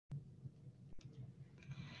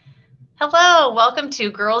Hello, welcome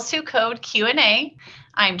to Girls Who Code Q&A.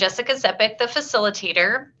 I'm Jessica Zepik, the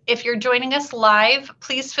facilitator. If you're joining us live,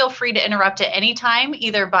 please feel free to interrupt at any time,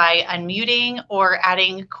 either by unmuting or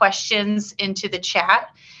adding questions into the chat.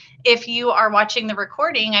 If you are watching the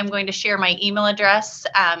recording, I'm going to share my email address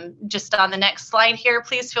just on the next slide here.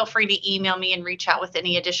 Please feel free to email me and reach out with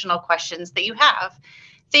any additional questions that you have.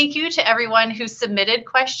 Thank you to everyone who submitted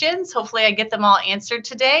questions. Hopefully I get them all answered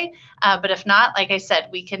today, but if not, like I said,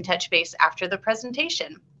 we can touch base after the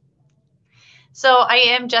presentation. So I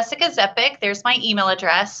am Jessica Zepik. There's my email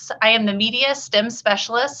address. I am the Media STEM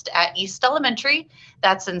Specialist at East Elementary.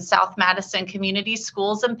 That's in South Madison Community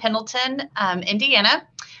Schools in Pendleton, Indiana.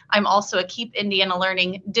 I'm also a Keep Indiana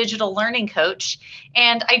Learning digital learning coach.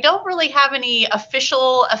 And I don't really have any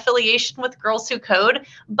official affiliation with Girls Who Code,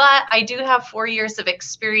 but I do have 4 years of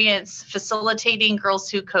experience facilitating Girls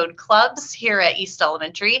Who Code clubs here at East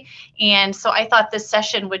Elementary. And so I thought this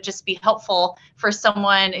session would just be helpful for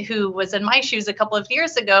someone who was in my shoes a couple of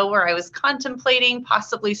years ago where I was contemplating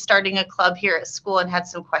possibly starting a club here at school and had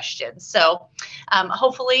some questions. So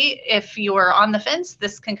hopefully if you are on the fence,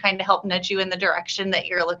 this can kind of help nudge you in the direction that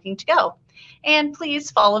you're looking to go. And please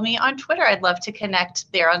follow me on Twitter. I'd love to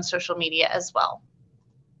connect there on social media as well.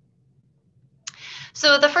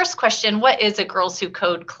 So the first question, what is a Girls Who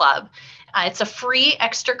Code Club? It's a free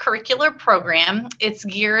extracurricular program. It's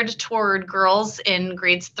geared toward girls in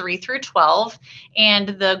grades 3 through 12. And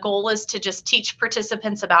the goal is to just teach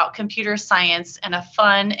participants about computer science in a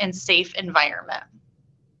fun and safe environment.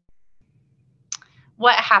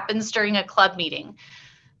 What happens during a club meeting?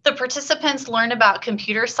 The participants learn about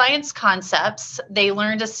computer science concepts. They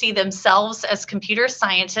learn to see themselves as computer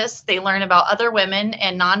scientists. They learn about other women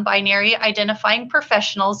and non-binary identifying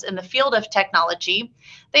professionals in the field of technology.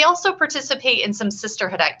 They also participate in some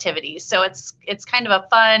sisterhood activities. So it's kind of a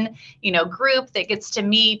fun, group that gets to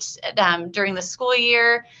meet during the school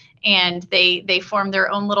year, and they form their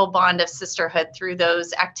own little bond of sisterhood through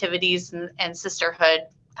those activities and sisterhood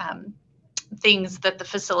things that the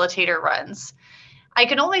facilitator runs. I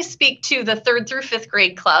can only speak to the 3rd through 5th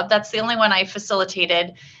grade club. That's the only one I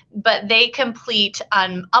facilitated, but they complete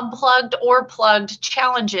unplugged or plugged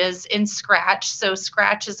challenges in Scratch. So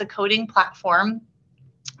Scratch is a coding platform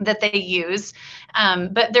that they use,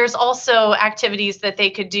 but there's also activities that they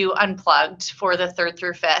could do unplugged for the 3rd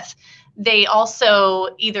through 5th. They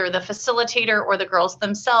also, either the facilitator or the girls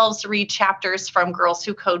themselves, read chapters from Girls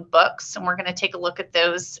Who Code books, and we're going to take a look at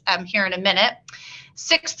those here in a minute.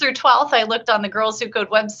 6th through 12th, I looked on the Girls Who Code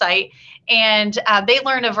website, and they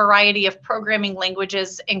learn a variety of programming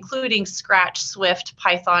languages, including Scratch, Swift,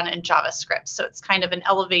 Python, and JavaScript. So it's kind of an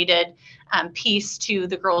elevated piece to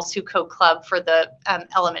the Girls Who Code Club for the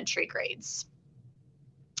elementary grades.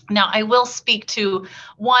 Now, I will speak to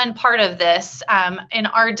one part of this. In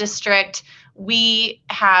our district, we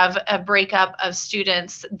have a breakup of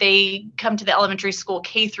students. They come to the elementary school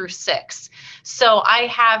K through 6. So I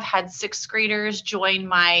have had 6th graders join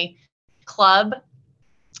my club,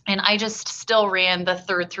 and I just still ran the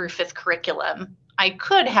 3rd through 5th curriculum. I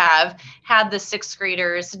could have had the 6th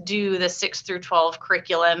graders do the 6 through 12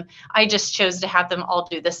 curriculum. I just chose to have them all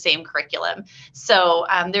do the same curriculum. So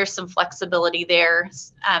there's some flexibility there.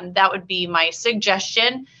 That would be my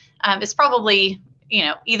suggestion. It's probably,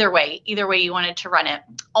 either way you wanted to run it.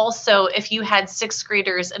 Also, if you had 6th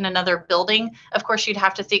graders in another building, of course, you'd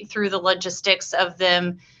have to think through the logistics of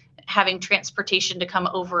them having transportation to come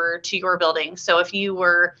over to your building. So if you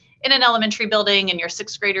were in an elementary building and your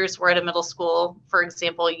 6th graders were at a middle school, for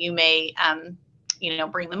example, you may,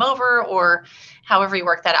 bring them over, or however you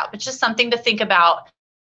work that out. But just something to think about.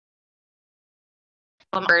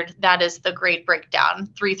 That is the grade breakdown,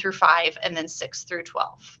 3 through 5, and then 6 through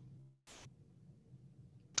 12.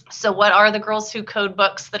 So what are the Girls Who Code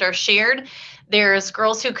books that are shared? There's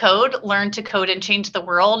Girls Who Code, Learn to Code and Change the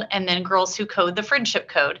World, and then Girls Who Code, the Friendship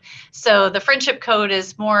Code. So the Friendship Code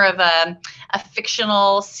is more of a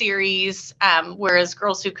fictional series, whereas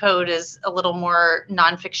Girls Who Code is a little more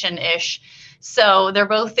nonfiction-ish. So they're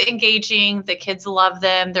both engaging. The kids love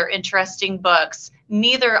them. They're interesting books.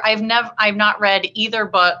 I've not read either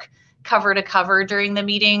book cover to cover during the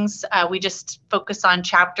meetings. We just focus on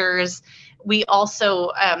chapters. We also,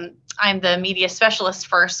 I'm the media specialist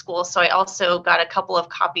for our school, so I also got a couple of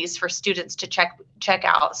copies for students to check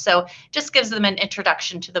out. So just gives them an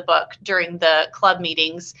introduction to the book during the club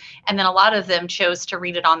meetings, and then a lot of them chose to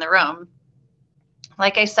read it on their own.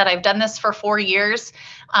 Like I said, I've done this for 4 years.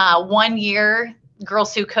 1 year,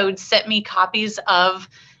 Girls Who Code sent me copies of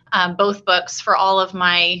both books for all of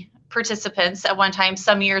my participants at one time.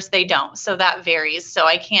 Some years they don't, so that varies. So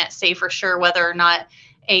I can't say for sure whether or not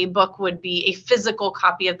a book would be, a physical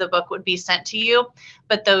copy of the book would be sent to you,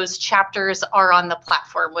 but those chapters are on the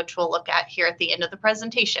platform, which we'll look at here at the end of the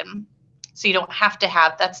presentation. So you don't have to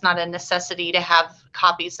have, that's not a necessity to have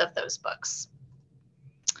copies of those books.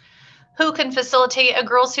 Who can facilitate a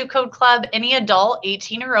Girls Who Code club? Any adult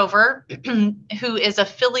 18 or over who is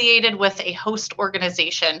affiliated with a host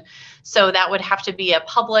organization. So that would have to be a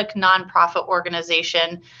public nonprofit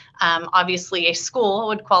organization. Obviously, a school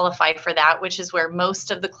would qualify for that, which is where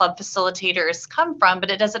most of the club facilitators come from,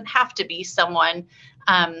 but it doesn't have to be someone,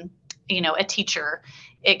 a teacher.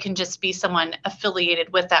 It can just be someone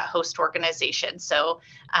affiliated with that host organization. So,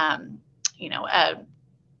 a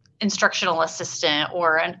instructional assistant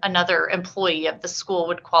or another employee of the school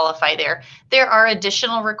would qualify there. There are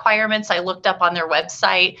additional requirements I looked up on their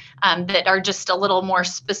website that are just a little more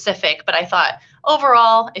specific, but I thought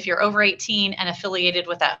overall, if you're over 18 and affiliated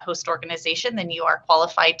with that host organization, then you are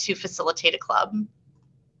qualified to facilitate a club.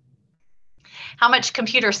 How much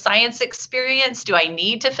computer science experience do I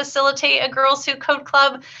need to facilitate a Girls Who Code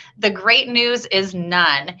club? The great news is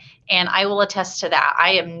none. And I will attest to that.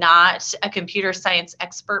 I am not a computer science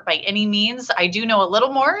expert by any means. I do know a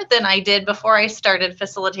little more than I did before I started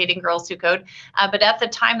facilitating Girls Who Code. But at the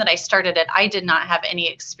time that I started it, I did not have any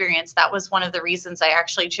experience. That was one of the reasons I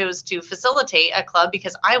actually chose to facilitate a club,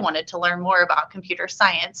 because I wanted to learn more about computer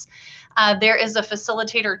science. There is a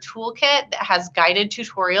facilitator toolkit that has guided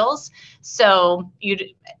tutorials. So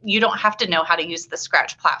you don't have to know how to use the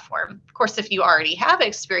Scratch platform. Of course, if you already have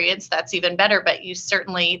experience, that's even better, but you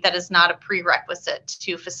certainly, that is not a prerequisite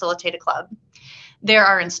to facilitate a club. There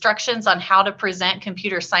are instructions on how to present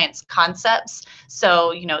computer science concepts.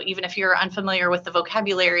 So, even if you're unfamiliar with the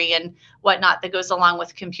vocabulary and whatnot that goes along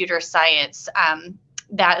with computer science,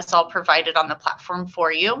 that is all provided on the platform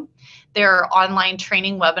for you. There are online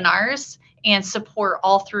training webinars and support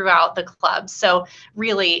all throughout the club. So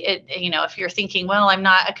really, if you're thinking, well, I'm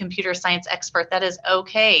not a computer science expert, that is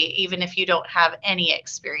okay. Even if you don't have any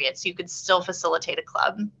experience, you could still facilitate a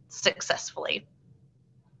club successfully.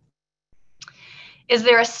 Is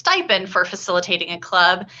there a stipend for facilitating a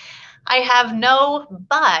club? I have no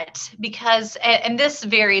but, because, and this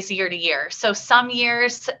varies year to year. So some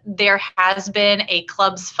years there has been a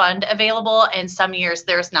club's fund available and some years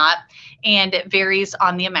there's not, and it varies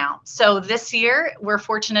on the amount. So this year we're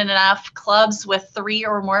fortunate enough, clubs with 3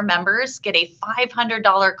 or more members get a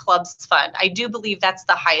 $500 club's fund. I do believe that's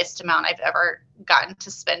the highest amount I've ever gotten to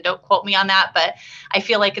spend. Don't quote me on that, but I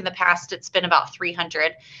feel like in the past it's been about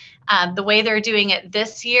 300. The way they're doing it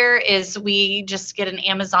this year is we just get an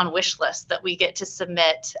Amazon wish list that we get to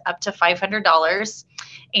submit up to $500,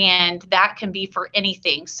 and that can be for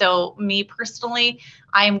anything. So me personally,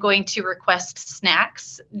 I'm going to request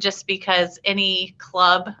snacks, just because any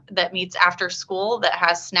club that meets after school that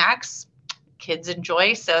has snacks, kids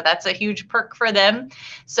enjoy, so that's a huge perk for them.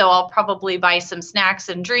 So I'll probably buy some snacks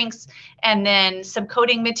and drinks, and then some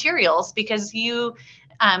coding materials, because you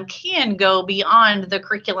can go beyond the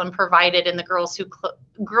curriculum provided in the Girls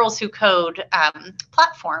Who Code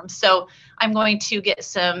platform. So I'm going to get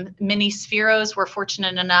some mini Spheros. We're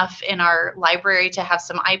fortunate enough in our library to have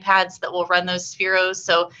some iPads that will run those Spheros,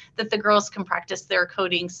 so that the girls can practice their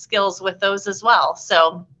coding skills with those as well.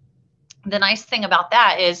 So the nice thing about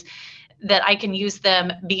that is that I can use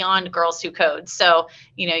them beyond Girls Who Code. So,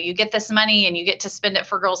 you get this money and you get to spend it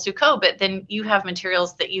for Girls Who Code, but then you have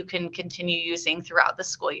materials that you can continue using throughout the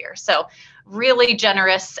school year. So really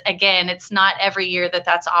generous. Again, it's not every year that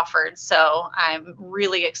that's offered. So I'm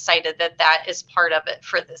really excited that that is part of it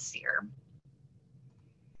for this year.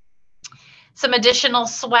 Some additional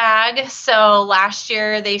swag. So last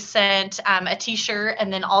year they sent a t-shirt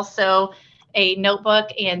and then also a notebook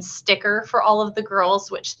and sticker for all of the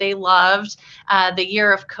girls, which they loved. The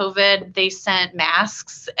year of COVID, they sent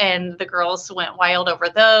masks and the girls went wild over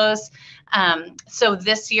those. So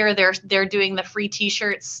this year they're doing the free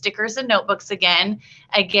t-shirts, stickers, and notebooks again.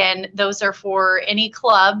 Again, those are for any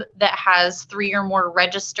club that has 3 or more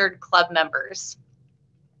registered club members.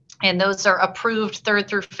 And those are approved 3rd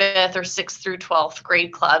through 5th or 6th through 12th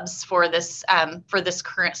grade clubs for this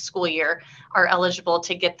current school year are eligible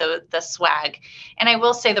to get the swag. And I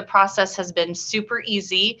will say the process has been super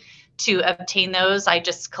easy to obtain those. I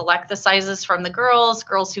just collect the sizes from the girls.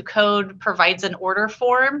 Girls Who Code provides an order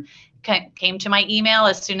form. Came to my email.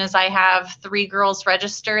 As soon as I have 3 girls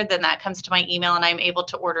registered, then that comes to my email and I'm able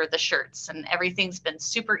to order the shirts. And everything's been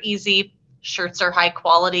super easy. Shirts are high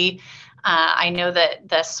quality. I know that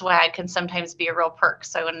the swag can sometimes be a real perk,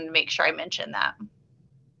 so I wanted to make sure I mentioned that.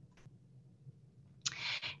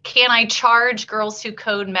 Can I charge Girls Who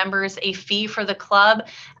Code members a fee for the club?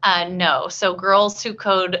 No. So Girls Who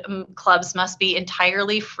Code clubs must be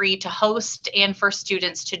entirely free to host and for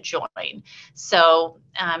students to join. So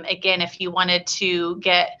again, if you wanted to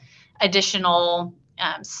get additional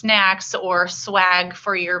snacks or swag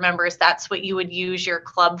for your members, that's what you would use your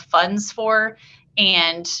club funds for,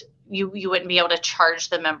 and you wouldn't be able to charge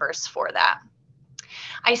the members for that.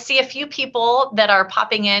 I see a few people that are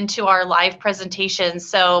popping into our live presentation.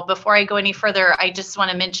 So before I go any further, I just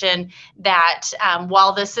want to mention that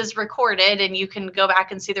while this is recorded and you can go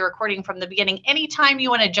back and see the recording from the beginning, anytime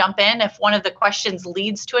you want to jump in, if one of the questions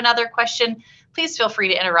leads to another question, please feel free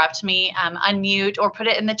to interrupt me, unmute, or put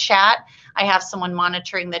it in the chat. I have someone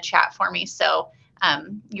monitoring the chat for me, so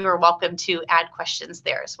you are welcome to add questions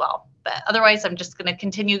there as well. But otherwise, I'm just going to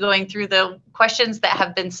continue going through the questions that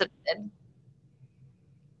have been submitted.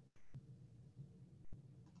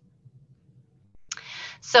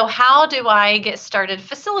 So how do I get started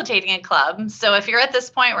facilitating a club? So if you're at this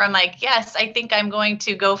point where I'm like, yes, I think I'm going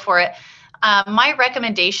to go for it, my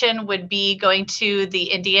recommendation would be going to the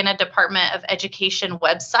Indiana Department of Education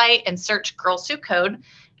website and search Girls Who Code.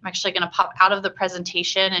 I'm actually going to pop out of the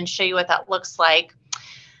presentation and show you what that looks like.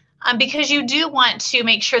 Because you do want to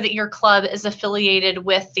make sure that your club is affiliated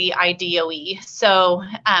with the IDOE. So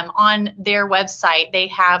on their website, they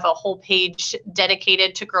have a whole page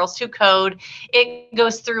dedicated to Girls Who Code. It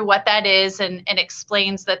goes through what that is and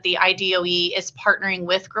explains that the IDOE is partnering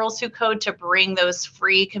with Girls Who Code to bring those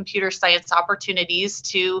free computer science opportunities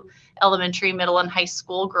to elementary, middle, and high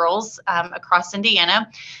school girls across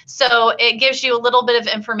Indiana. So it gives you a little bit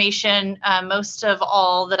of information, most of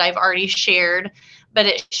all that I've already shared, but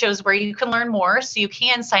it shows where you can learn more. So you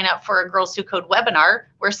can sign up for a Girls Who Code webinar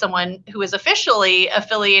where someone who is officially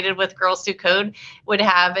affiliated with Girls Who Code would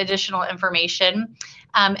have additional information.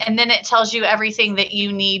 And then it tells you everything that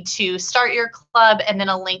you need to start your club and then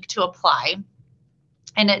a link to apply.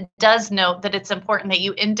 And it does note that it's important that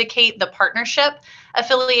you indicate the partnership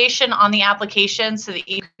affiliation on the application so that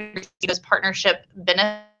you can receive those partnership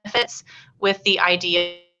benefits with the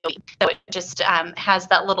IDOE. So it just has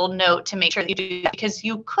that little note to make sure that you do that, because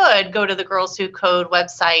you could go to the Girls Who Code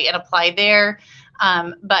website and apply there.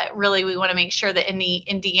 But really, we want to make sure that any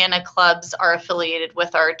Indiana clubs are affiliated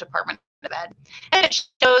with our Department of Ed. And it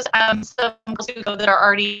shows some Girls Who Code that are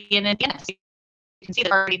already in Indiana. So you can see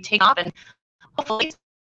they're already taken off, and hopefully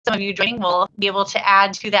some of you joining will be able to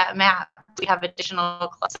add to that map. We have additional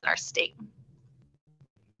clubs in our state.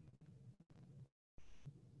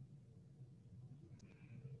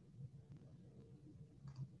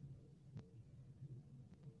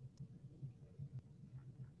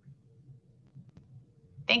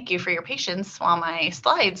 Thank you for your patience while my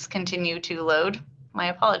slides continue to load. My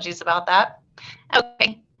apologies about that.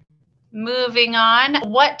 Okay, moving on.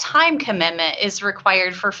 What time commitment is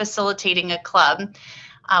required for facilitating a club?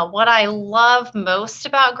 What I love most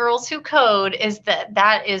about Girls Who Code is that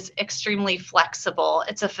that is extremely flexible.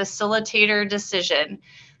 It's a facilitator decision.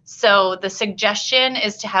 So the suggestion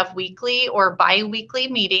is to have weekly or bi-weekly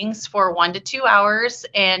meetings for 1 to 2 hours,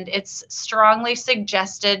 and it's strongly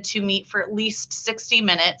suggested to meet for at least 60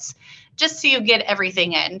 minutes, just so you get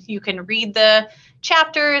everything in. You can read the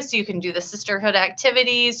chapters, you can do the sisterhood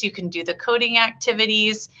activities, you can do the coding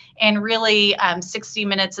activities, and really 60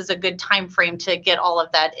 minutes is a good time frame to get all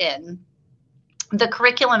of that in. The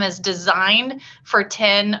curriculum is designed for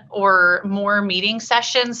 10 or more meeting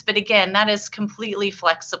sessions, but again, that is completely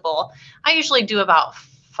flexible. I usually do about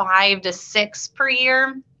 5 to 6 per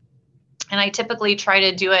year, and I typically try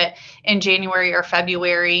to do it in January or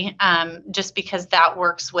February, just because that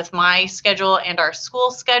works with my schedule and our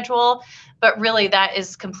school schedule. But really, that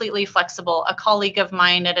is completely flexible. A colleague of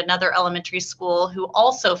mine at another elementary school who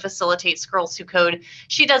also facilitates Girls Who Code,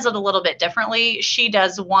 she does it a little bit differently. She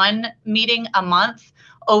does one meeting a month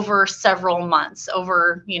over several months,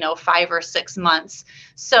 over 5 or 6 months.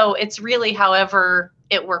 So it's really however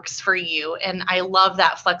it works for you. And I love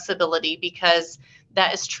that flexibility because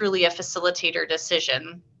that is truly a facilitator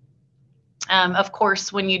decision. Of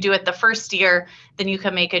course, when you do it the first year, then you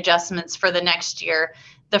can make adjustments for the next year.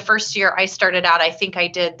 The first year I started out, I think I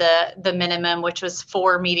did the minimum, which was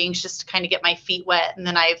 4 meetings just to kind of get my feet wet, and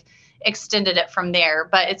then I've extended it from there.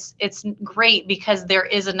 But it's great because there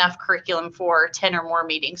is enough curriculum for 10 or more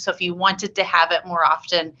meetings. So if you wanted to have it more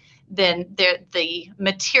often, then the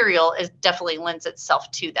material definitely lends itself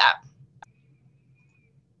to that.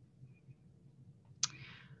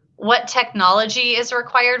 What technology is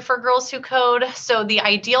required for Girls Who Code? So the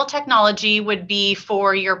ideal technology would be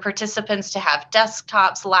for your participants to have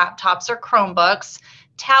desktops, laptops, or Chromebooks.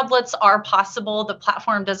 Tablets are possible. The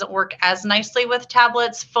platform doesn't work as nicely with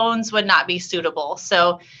tablets. Phones would not be suitable.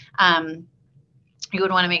 So you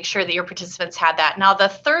would want to make sure that your participants had that. Now, the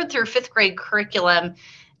 3rd through 5th grade curriculum,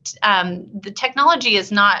 the technology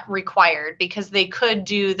is not required because they could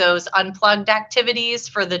do those unplugged activities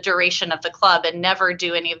for the duration of the club and never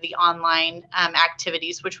do any of the online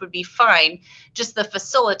activities, which would be fine. Just the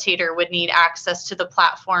facilitator would need access to the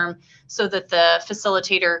platform so that the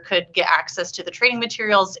facilitator could get access to the training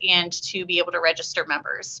materials and to be able to register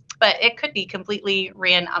members. But it could be completely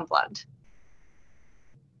ran unplugged.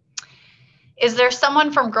 Is there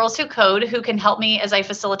someone from Girls Who Code who can help me as I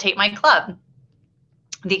facilitate my club?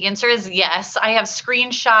 The answer is yes. I have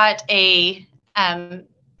screenshot an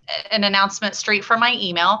announcement straight from my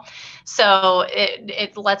email. So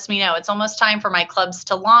it lets me know it's almost time for my clubs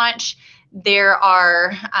to launch. There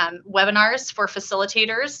are webinars for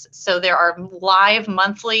facilitators. So there are live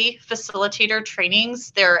monthly facilitator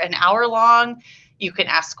trainings. They're an hour long. You can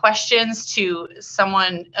ask questions to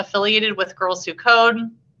someone affiliated with Girls Who Code.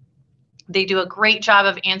 They do a great job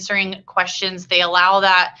of answering questions. They allow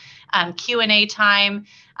that Q&A time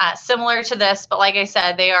similar to this, but like I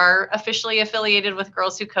said, they are officially affiliated with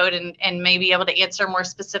Girls Who Code and may be able to answer more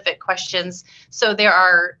specific questions. So there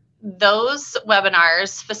are those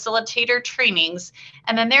webinars, facilitator trainings,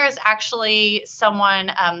 and then there is actually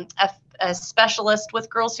someone, a specialist with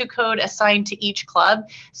Girls Who Code assigned to each club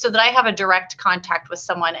so that I have a direct contact with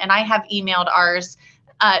someone. And I have emailed ours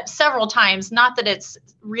several times, not that it's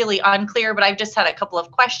really unclear, but I've just had a couple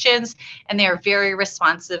of questions and they are very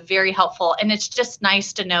responsive, very helpful. And it's just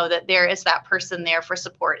nice to know that there is that person there for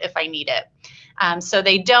support if I need it. So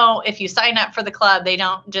they don't, if you sign up for the club, they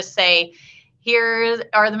don't just say, here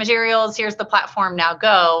are the materials, here's the platform, now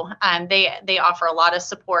go. They offer a lot of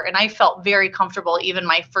support, and I felt very comfortable even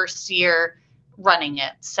my first year running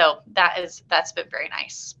it. So that's been very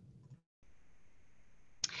nice.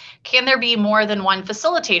 Can there be more than one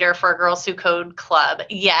facilitator for a Girls Who Code club?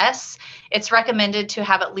 Yes, it's recommended to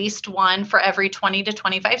have at least one for every 20 to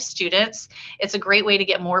 25 students. It's a great way to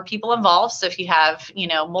get more people involved. So if you have,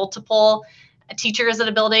 multiple teachers at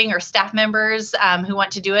a building or staff members who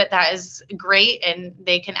want to do it, that is great, and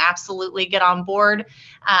they can absolutely get on board.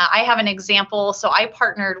 I have an example. So I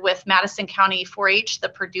partnered with Madison County 4-H, the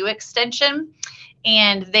Purdue Extension,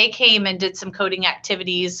 and they came and did some coding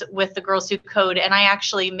activities with the Girls Who Code, and I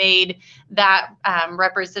actually made that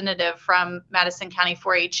representative from Madison County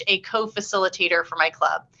 4-H a co-facilitator for my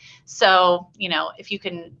club. So, if you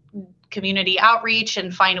can community outreach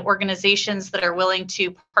and find organizations that are willing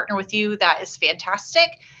to partner with you, that is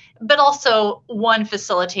fantastic. But also one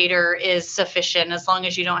facilitator is sufficient as long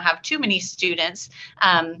as you don't have too many students.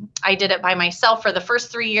 I did it by myself for the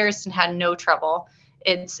first 3 years and had no trouble.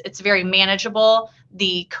 It's very manageable.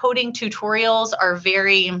 The coding tutorials are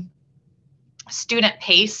very student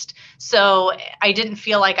paced, so I didn't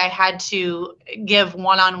feel like I had to give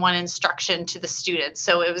one-on-one instruction to the students.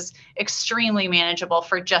 So it was extremely manageable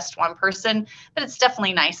for just one person, but it's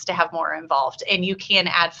definitely nice to have more involved. And you can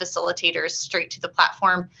add facilitators straight to the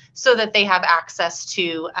platform so that they have access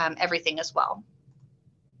to everything as well.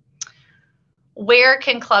 Where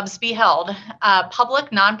can clubs be held?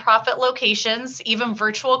 Public nonprofit locations, even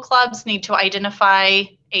virtual clubs need to identify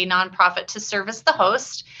a nonprofit to serve as the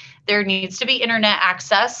host. There needs to be internet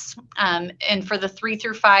access. And for the 3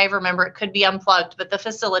 through 5, remember, it could be unplugged, but the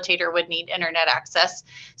facilitator would need internet access.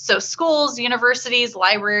 So schools, universities,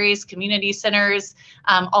 libraries, community centers,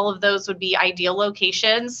 all of those would be ideal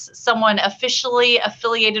locations. Someone officially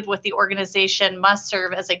affiliated with the organization must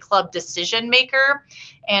serve as a club decision maker.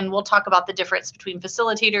 And we'll talk about the difference between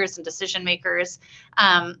facilitators and decision makers.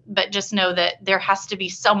 But just know that there has to be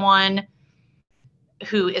someone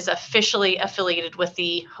who is officially affiliated with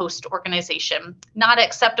the host organization. Not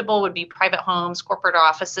acceptable would be private homes, corporate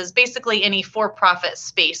offices, basically any for-profit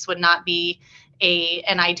space would not be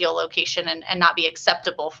an ideal location and not be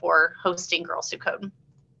acceptable for hosting Girls Who Code.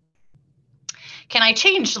 Can I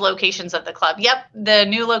change locations of the club? Yep, the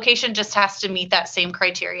new location just has to meet that same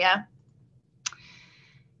criteria.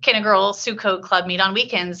 Can a Girls Who Code club meet on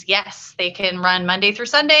weekends? Yes, they can run Monday through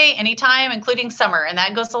Sunday, anytime, including summer. And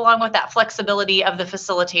that goes along with that flexibility of the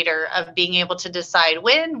facilitator of being able to decide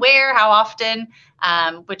when, where, how often,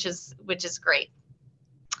 which is great.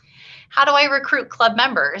 How do I recruit club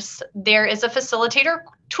members? There is a facilitator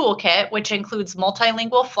toolkit, which includes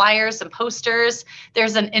multilingual flyers and posters.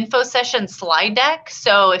 There's an info session slide deck.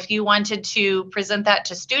 So if you wanted to present that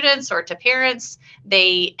to students or to parents,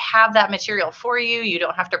 they have that material for you. You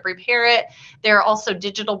don't have to prepare it. There are also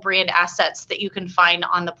digital brand assets that you can find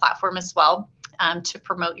on the platform as well to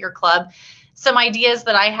promote your club. Some ideas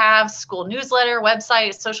that I have: school newsletter,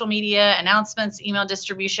 website, social media, announcements, email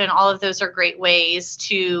distribution. All of those are great ways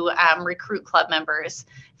to recruit club members.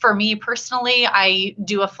 For me personally, I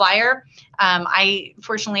do a flyer. I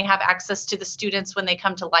fortunately have access to the students when they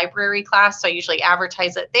come to library class, so I usually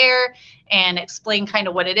advertise it there and explain kind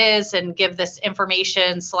of what it is and give this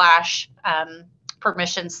information /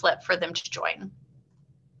 permission slip for them to join.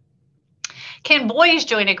 Can boys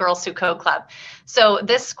join a Girls Who Code club? So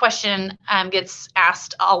this question gets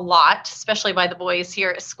asked a lot, especially by the boys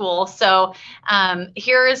here at school. So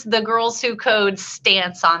here is the Girls Who Code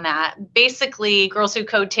stance on that. Basically, Girls Who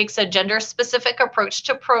Code takes a gender-specific approach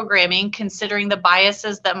to programming, considering the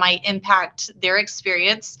biases that might impact their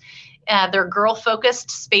experience. They're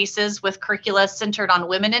girl-focused spaces with curricula centered on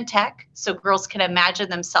women in tech, so girls can imagine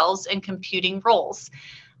themselves in computing roles.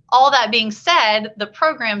 All that being said, the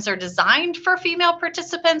programs are designed for female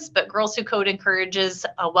participants, but Girls Who Code encourages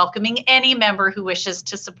welcoming any member who wishes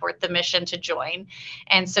to support the mission to join.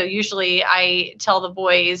 And so usually I tell the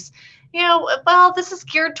boys, well, this is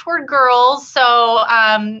geared toward girls. So,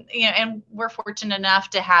 and we're fortunate enough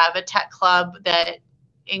to have a tech club that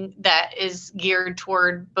is geared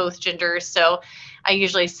toward both genders. So I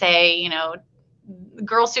usually say,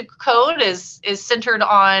 Girls Who Code is centered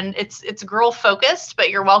on, it's girl focused, but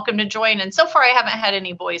you're welcome to join. And so far I haven't had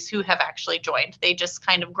any boys who have actually joined. They just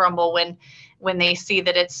kind of grumble when they see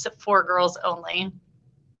that it's for girls only.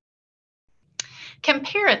 Can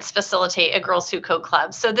parents facilitate a Girls Who Code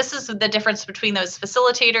club? So this is the difference between those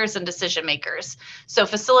facilitators and decision makers. So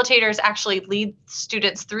facilitators actually lead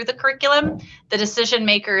students through the curriculum. The decision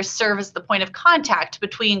makers serve as the point of contact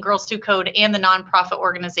between Girls Who Code and the nonprofit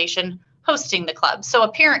organization hosting the club. So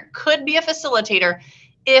a parent could be a facilitator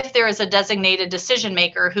if there is a designated decision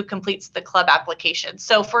maker who completes the club application.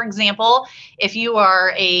 So for example, if you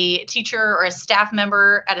are a teacher or a staff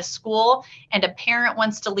member at a school and a parent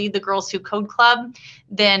wants to lead the Girls Who Code club,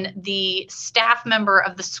 then the staff member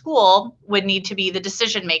of the school would need to be the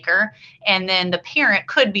decision maker, and then the parent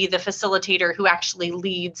could be the facilitator who actually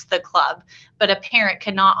leads the club. But a parent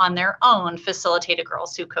cannot on their own facilitate a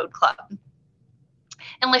Girls Who Code club.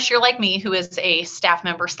 Unless you're like me, who is a staff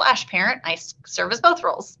member / parent. I serve as both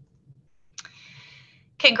roles.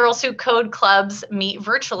 Can Girls Who Code clubs meet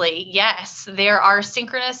virtually? Yes, there are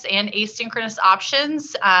synchronous and asynchronous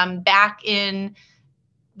options. Back in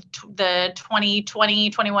the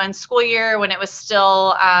 2020-21 school year, when it was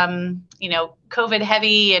still, COVID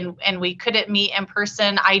heavy and we couldn't meet in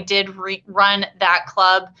person, I did run that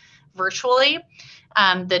club virtually.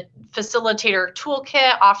 The facilitator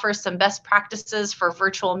toolkit offers some best practices for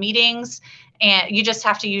virtual meetings, and you just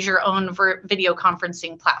have to use your own video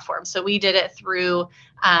conferencing platform. So we did it through,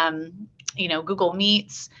 Google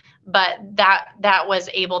Meets, but that was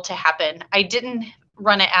able to happen. I didn't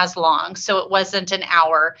run it as long, so it wasn't an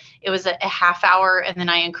hour. It was a half hour, and then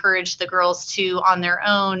I encouraged the girls to, on their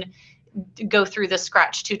own, go through the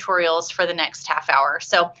Scratch tutorials for the next half hour.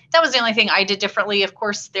 So that was the only thing I did differently. Of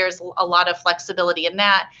course, there's a lot of flexibility in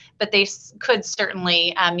that, but they could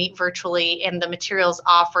certainly meet virtually, and the materials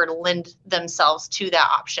offered lend themselves to that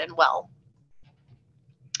option well.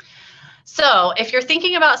 So if you're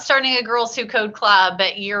thinking about starting a Girls Who Code club,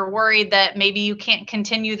 but you're worried that maybe you can't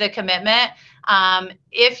continue the commitment,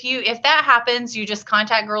 if that happens, you just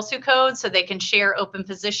contact Girls Who Code so they can share open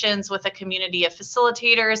positions with a community of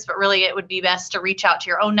facilitators. But really, it would be best to reach out to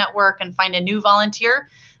your own network and find a new volunteer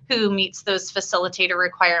who meets those facilitator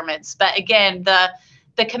requirements. But again, the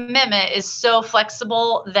commitment is so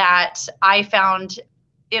flexible that I found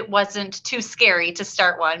it wasn't too scary to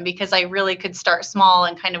start one, because I really could start small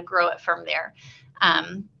and kind of grow it from there.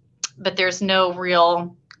 But there's no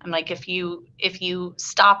real, if you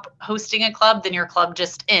stop hosting a club, then your club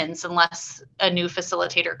just ends unless a new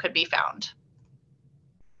facilitator could be found.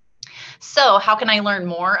 So how can I learn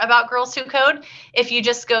more about Girls Who Code? If you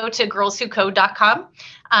just go to girlswhocode.com,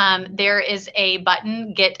 there is a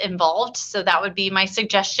button, Get Involved. So that would be my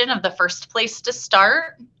suggestion of the first place to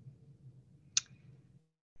start.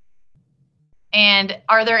 And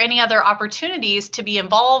are there any other opportunities to be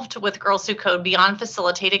involved with Girls Who Code beyond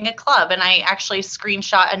facilitating a club? And I actually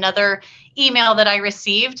screenshot another email that I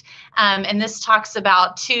received. And this talks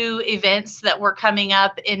about 2 events that were coming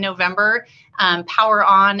up in November, Power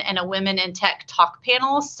On and a Women in Tech talk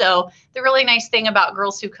panel. So the really nice thing about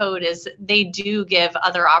Girls Who Code is they do give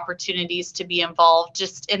other opportunities to be involved,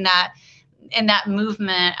 just in that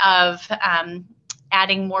movement of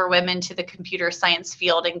adding more women to the computer science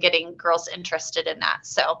field and getting girls interested in that.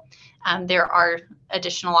 So there are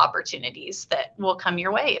additional opportunities that will come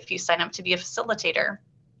your way if you sign up to be a facilitator.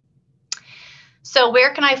 So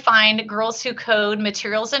where can I find Girls Who Code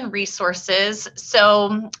materials and resources?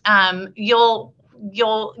 So you'll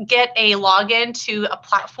get a login to a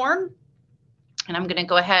platform, and I'm going to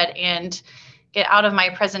go ahead and get out of my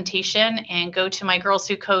presentation and go to my Girls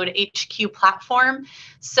Who Code HQ platform.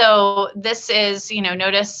 So this is,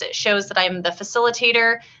 notice it shows that I'm the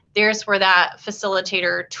facilitator. There's where that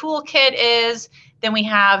facilitator toolkit is. Then we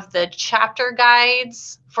have the chapter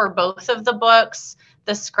guides for both of the books,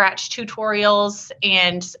 the Scratch tutorials,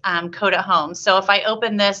 and Code at Home. So if I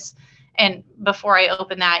open this, and before I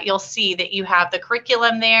open that, you'll see that you have the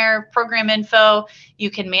curriculum there, program info.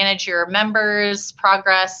 You can manage your members,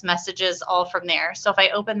 progress, messages, all from there. So if I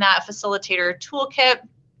open that facilitator toolkit,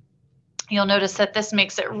 you'll notice that this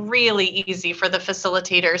makes it really easy for the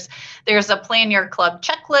facilitators. There's a plan your club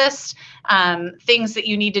checklist, things that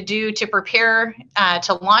you need to do to prepare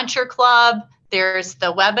to launch your club. There's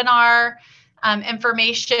the webinar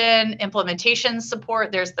information, implementation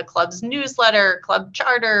support. There's the club's newsletter, club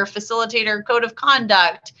charter, facilitator code of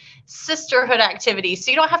conduct, sisterhood activities.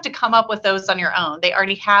 So you don't have to come up with those on your own. They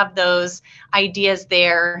already have those ideas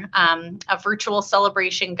there, a virtual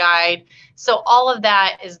celebration guide. So all of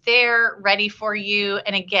that is there, ready for you.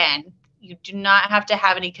 And again, you do not have to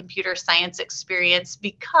have any computer science experience,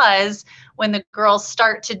 because when the girls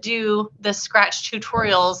start to do the Scratch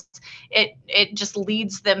tutorials, it just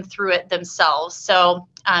leads them through it themselves. So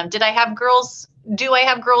do I have girls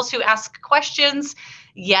who ask questions?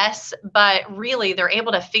 Yes, but really they're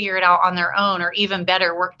able to figure it out on their own, or even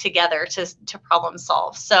better, work together to problem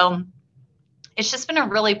solve. So it's just been a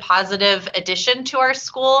really positive addition to our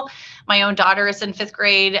school. My own daughter is in 5th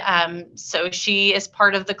grade, so she is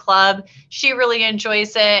part of the club. She really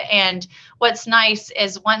enjoys it. And what's nice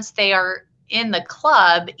is once they are in the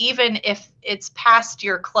club, even if it's past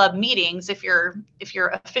your club meetings, if your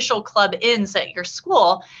official club ends at your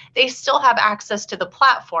school, they still have access to the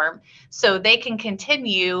platform. So they can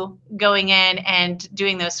continue going in and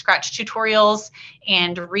doing those Scratch tutorials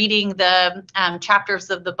and reading the chapters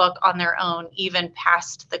of the book on their own, even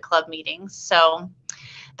past the club meetings. So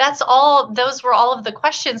that's all. Those were all of the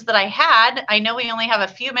questions that I had. I know we only have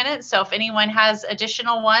a few minutes, so if anyone has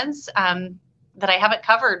additional ones that I haven't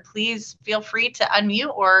covered, please feel free to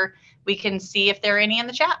unmute, or we can see if there are any in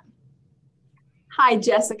the chat. Hi,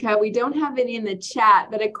 Jessica. We don't have any in the chat,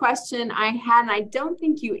 but a question I had, and I don't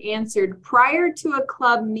think you answered. Prior to a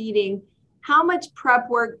club meeting, how much prep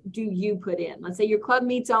work do you put in? Let's say your club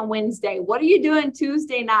meets on Wednesday. What are you doing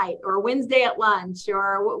Tuesday night or Wednesday at lunch?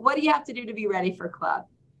 Or what do you have to do to be ready for club?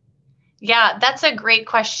 Yeah, that's a great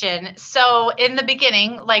question. So in the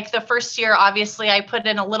beginning, like the first year, obviously I put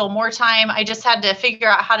in a little more time. I just had to figure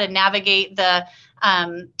out how to navigate the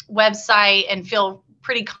website and feel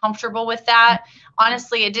pretty comfortable with that.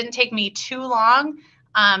 Honestly, it didn't take me too long.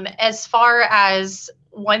 As far as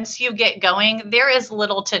once you get going, there is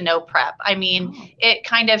little to no prep. I mean, it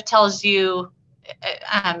kind of tells you,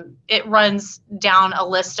 it runs down a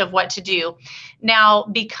list of what to do. Now,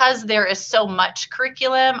 because there is so much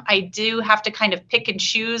curriculum, I do have to kind of pick and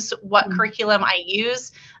choose what curriculum I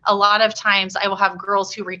use. A lot of times I will have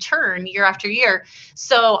girls who return year after year.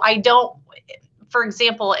 So I don't, for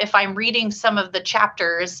example, if I'm reading some of the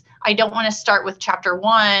chapters, I don't want to start with chapter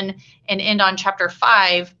 1 and end on chapter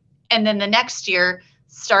 5. And then the next year,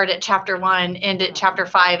 start at chapter 1, end at chapter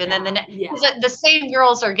 5, and then the same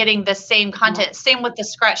girls are getting the same content. Same with the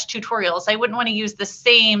Scratch tutorials. I wouldn't want to use the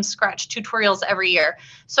same Scratch tutorials every year.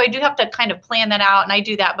 So I do have to kind of plan that out, and I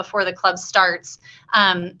do that before the club starts.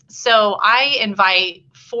 So I invite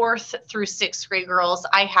 4th through 6th grade girls.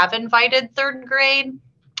 I have invited 3rd grade.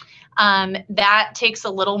 That takes a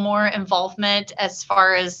little more involvement as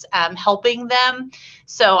far as helping them.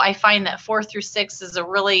 So I find that 4 through 6 is a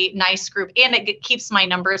really nice group, and it keeps my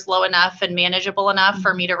numbers low enough and manageable enough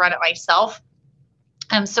for me to run it myself.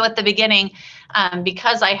 So at the beginning,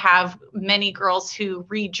 because I have many girls who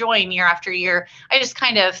rejoin year after year, I just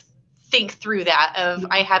kind of think through that of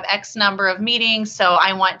I have X number of meetings, so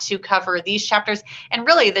I want to cover these chapters. And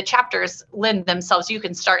really the chapters lend themselves. You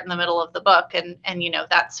can start in the middle of the book and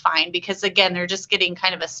that's fine, because again, they're just getting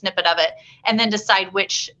kind of a snippet of it, and then decide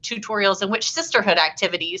which tutorials and which sisterhood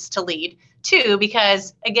activities to lead to,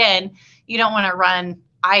 because again, you don't want to run,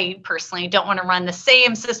 I personally don't want to run the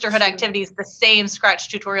same sisterhood activities, the same Scratch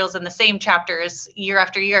tutorials, and the same chapters year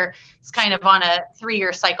after year. It's kind of on a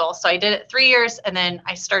 3-year cycle. So I did it 3 years, and then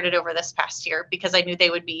I started over this past year because I knew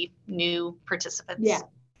they would be new participants. Yeah.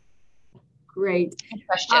 Great. Good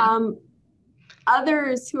question.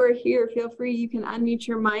 Others who are here, feel free. You can unmute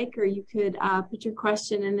your mic, or you could put your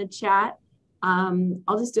question in the chat.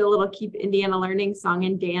 I'll just do a little Keep Indiana Learning song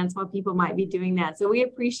and dance while people might be doing that. So we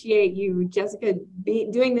appreciate you, Jessica,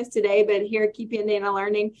 doing this today. But here at Keep Indiana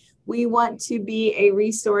Learning, we want to be a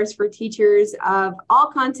resource for teachers of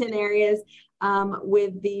all content areas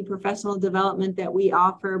with the professional development that we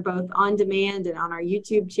offer both on demand and on our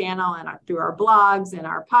YouTube channel and through our blogs and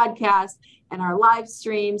our podcasts and our live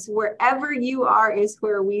streams. Wherever you are is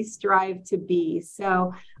where we strive to be.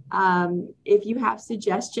 So if you have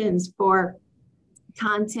suggestions for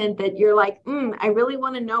content that you're like, I really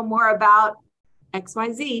want to know more about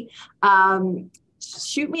XYZ,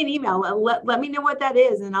 shoot me an email. Let me know what that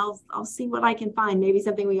is, and I'll see what I can find. Maybe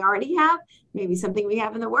something we already have, maybe something we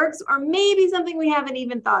have in the works, or maybe something we haven't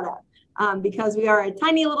even thought of, because we are a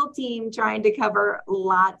tiny little team trying to cover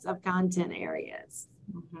lots of content areas.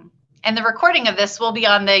 Mm-hmm. And the recording of this will be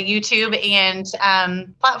on the YouTube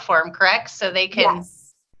and platform, correct? So they can. Yes.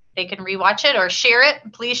 They can rewatch it or share it.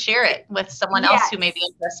 Please share it with someone else who may be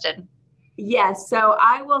interested. Yes. So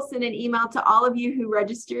I will send an email to all of you who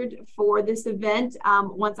registered for this event.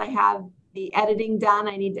 Once I have the editing done,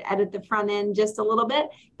 I need to edit the front end just a little bit,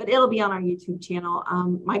 but it'll be on our YouTube channel.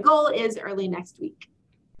 My goal is early next week.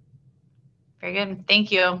 Very good.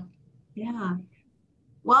 Thank you. Yeah.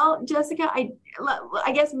 Well, Jessica,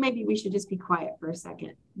 I guess maybe we should just be quiet for a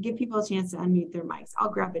second. Give people a chance to unmute their mics.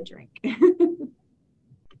 I'll grab a drink.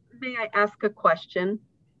 May I ask a question?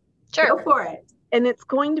 Sure. Go for it. And it's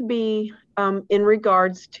going to be in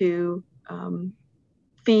regards to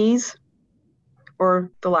fees,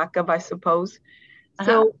 or the lack of, I suppose.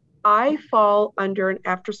 So I fall under an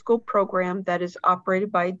after-school program that is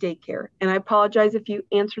operated by a daycare. And I apologize if you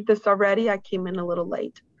answered this already. I came in a little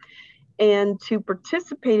late. And to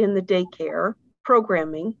participate in the daycare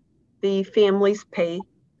programming, the families pay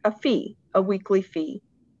a fee, a weekly fee.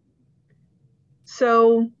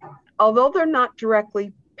 So although they're not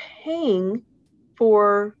directly paying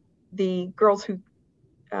for the Girls Who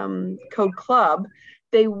Code Club,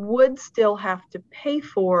 they would still have to pay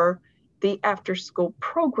for the after-school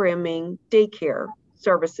programming daycare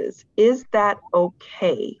services. Is that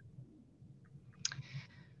okay?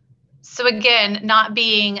 So again, not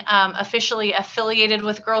being officially affiliated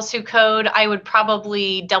with Girls Who Code, I would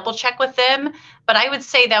probably double check with them, but I would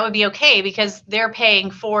say that would be okay because they're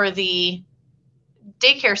paying for the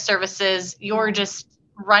daycare services. You're just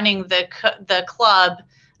running the club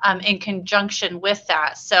in conjunction with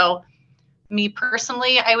that. So me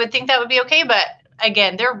personally, I would think that would be okay, but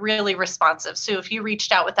again, they're really responsive. So if you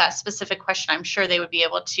reached out with that specific question, I'm sure they would be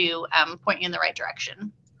able to point you in the right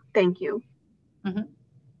direction. Thank you. Mm-hmm.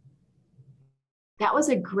 That was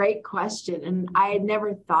a great question. And I had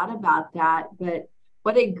never thought about that, but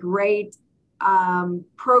what a great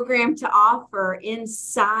program to offer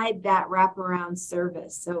inside that wraparound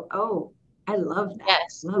service. So, I love that.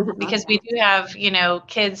 Yes, because we do have,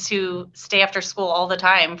 kids who stay after school all the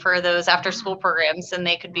time for those after school programs, and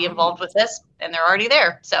they could be involved with this, and they're already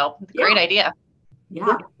there. So great idea.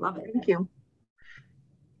 Yeah, love it. Thank you.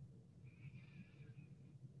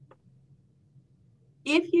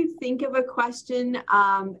 If you think of a question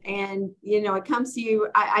and, it comes to you,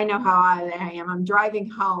 I know how I am. I'm driving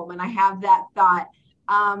home and I have that thought.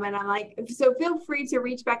 And I'm like, so feel free to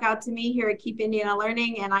reach back out to me here at Keep Indiana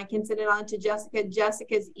Learning, and I can send it on to Jessica.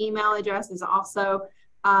 Jessica's email address is also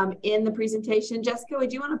in the presentation. Jessica,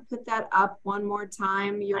 would you want to put that up one more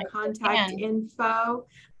time, your contact info?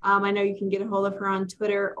 I know you can get a hold of her on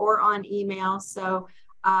Twitter or on email. So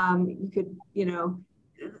you could,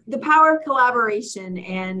 the power of collaboration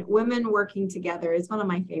and women working together is one of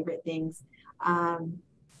my favorite things.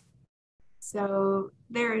 So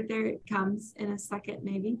there it comes in a second,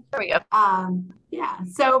 maybe. There we go. Yeah,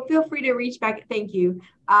 so feel free to reach back. Thank you.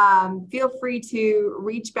 Feel free to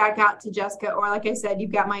reach back out to Jessica, or like I said,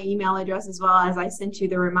 you've got my email address as well, as I sent you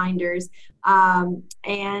the reminders.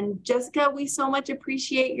 And Jessica, we so much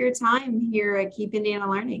appreciate your time here at Keep Indiana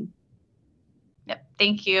Learning. Yep,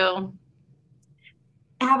 thank you.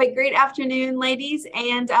 Have a great afternoon, ladies,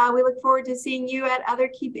 and we look forward to seeing you at other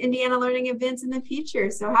Keep Indiana Learning events in the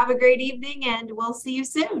future. So have a great evening, and we'll see you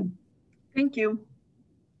soon. Thank you.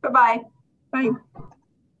 Bye-bye. Bye.